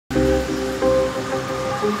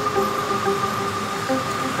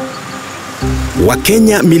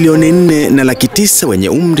Wakenya milioni 4.9 wenye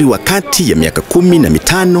umri wa kati ya miaka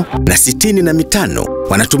 15 na 65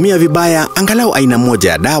 wanatumia vibaya angalau aina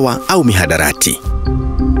moja ya dawa au mihadarati.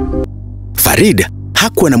 Farid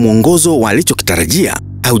hakuwa na mwongozo wa alichokitarajia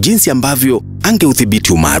au jinsi ambavyo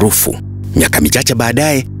angeudhibiti umaarufu. Miaka michache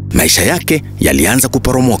baadaye, maisha yake yalianza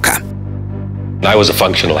kuporomoka. I was a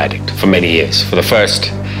functional addict for many years. For the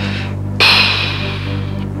first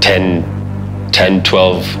 10,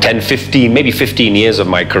 12, 10, 15, maybe 15 years of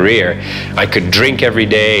my career, I could drink every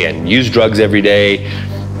day and use drugs every day,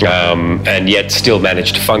 and yet still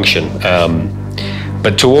manage to function.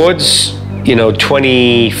 But towards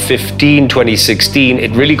 2015, 2016,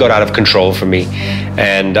 it really got out of control for me,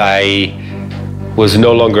 and I was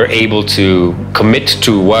no longer able to commit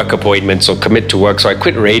to work appointments or commit to work. So I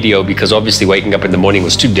quit radio because obviously waking up in the morning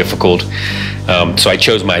was too difficult. So I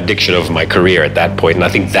chose my addiction over my career at that point. And I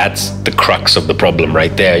think that's the crux of the problem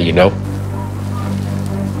right there,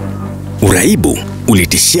 Uraibu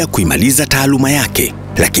ulitishia kuimaliza taaluma yake,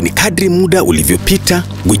 lakini kadri muda ulivyopita,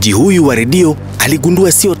 gwiji huyu wa redio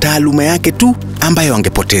aligundua sio taaluma yake tu ambayo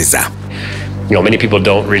angepoteza. Many people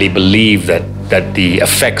don't really believe that the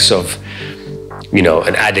effects of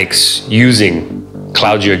an addict's using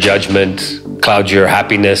clouds your judgment, clouds your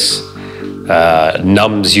happiness,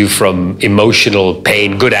 numbs you from emotional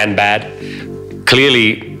pain, good and bad.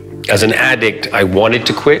 Clearly, as an addict, I wanted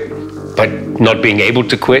to quit, but not being able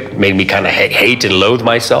to quit made me kind of hate and loathe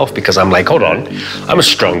myself, because I'm like, hold on, I'm a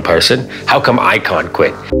strong person. How come I can't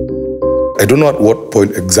quit? I don't know at what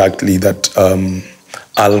point exactly that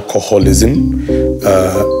alcoholism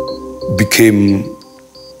became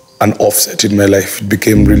an offset in my life. It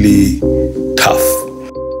became really tough.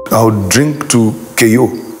 I would drink to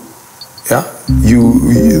KO. Yeah,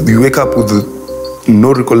 you wake up with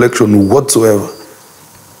no recollection whatsoever.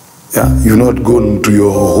 Yeah, you've not gone to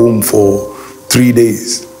your home for 3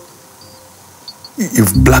 days.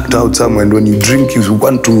 You've blacked out somewhere, and when you drink, you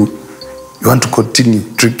want to continue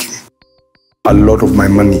drinking. A lot of my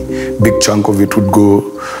money, big chunk of it, would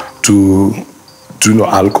go to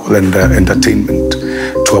alcohol and entertainment,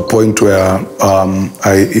 to a point where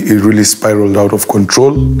it really spiraled out of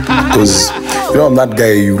control. Because I'm that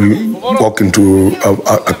guy, you walk into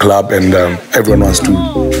a club and everyone wants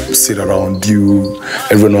to sit around you,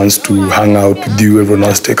 everyone wants to hang out with you, everyone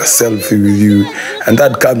wants to take a selfie with you, and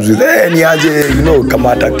that comes with niaje,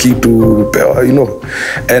 kamata kitu,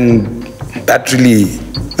 and that really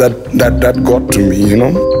that got to me,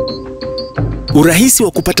 Urahisi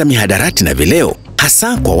wa kupata mihadarati na vileo,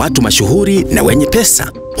 hasa kwa watu mashuhuri na wenye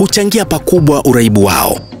pesa, huchangia pakubwa uraibu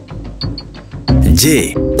wao.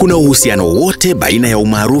 Je, kuna uhusiano wote baina ya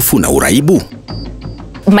umaarufu na uraibu?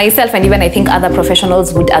 Myself and even I think other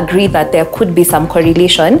professionals would agree that there could be some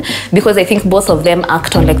correlation, because I think both of them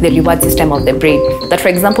act on like the reward system of the brain. That, for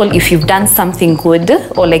example, if you've done something good,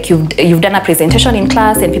 or like you've done a presentation in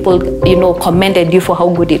class and people commended you for how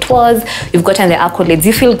good it was, you've gotten the accolades,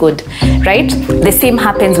 you feel good, right? The same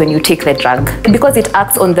happens when you take the drug. Because it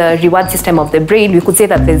acts on the reward system of the brain, we could say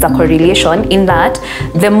that there's a correlation in that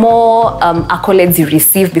the more accolades you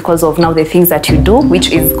receive because of now the things that you do,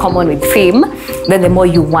 which is common with fame, then the more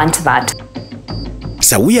you want that.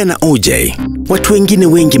 Sawia na OJ, watu wengine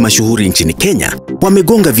wengi mashuhuri nchini Kenya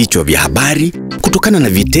wamegonga vichwa vya habari kutokana na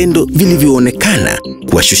vitendo vilivyoonekana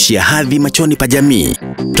kuwashushia hadhi machoni pa jamii,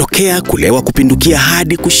 tokea kulewa kupindukia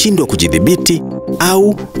hadi kushindwa kujidhibiti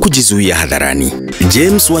au kujizuia hadharani.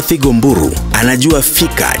 James Wathigo Mburu anajua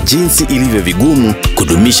fika jinsi ilivyo vigumu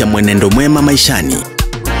kudumisha mwenendo mwema maishani.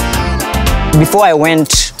 Before I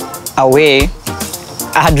went away,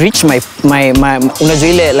 I had reached my unajua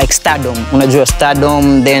ile like stardom, unajua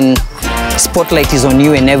stardom, then spotlight is on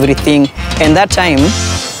you and everything, and that time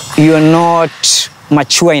you're not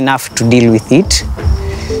mature enough to deal with it.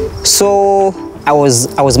 So I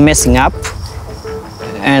was messing up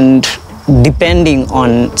and depending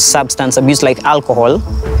on substance abuse like alcohol,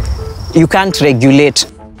 you can't regulate.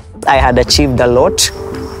 I had achieved a lot,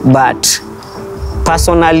 but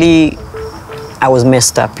personally I was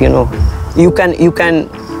messed up, You can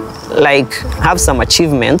like have some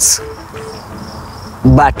achievements,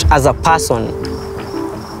 but as a person,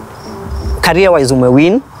 career-wise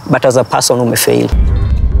umewin, but as a person umefail.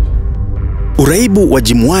 Uraibu wa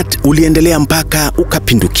Jimwat uliendelea mpaka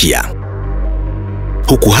ukapindukia.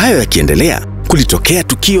 Huku hayo yakiendelea, kulitokea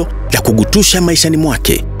tukio la kugutusha maishani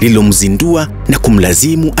mwake lililomzindua na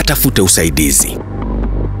kumlazimu atafute usaidizi.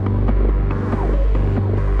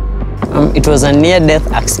 It was a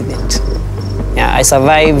near-death accident. Yeah, I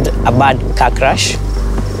survived a bad car crash.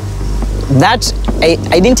 That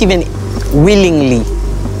I didn't even willingly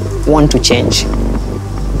want to change.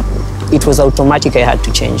 It was automatic I had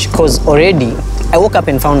to change, because already I woke up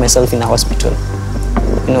and found myself in a hospital.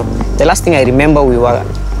 You know, the last thing I remember, we were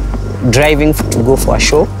driving to go for a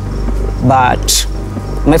show, but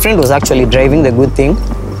my friend was actually driving, the good thing,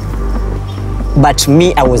 but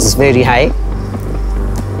me, I was very high.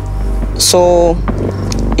 So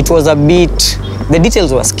it was a bit, the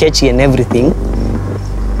details were sketchy and everything,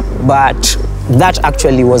 but that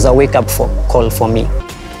actually was a wake-up call for me.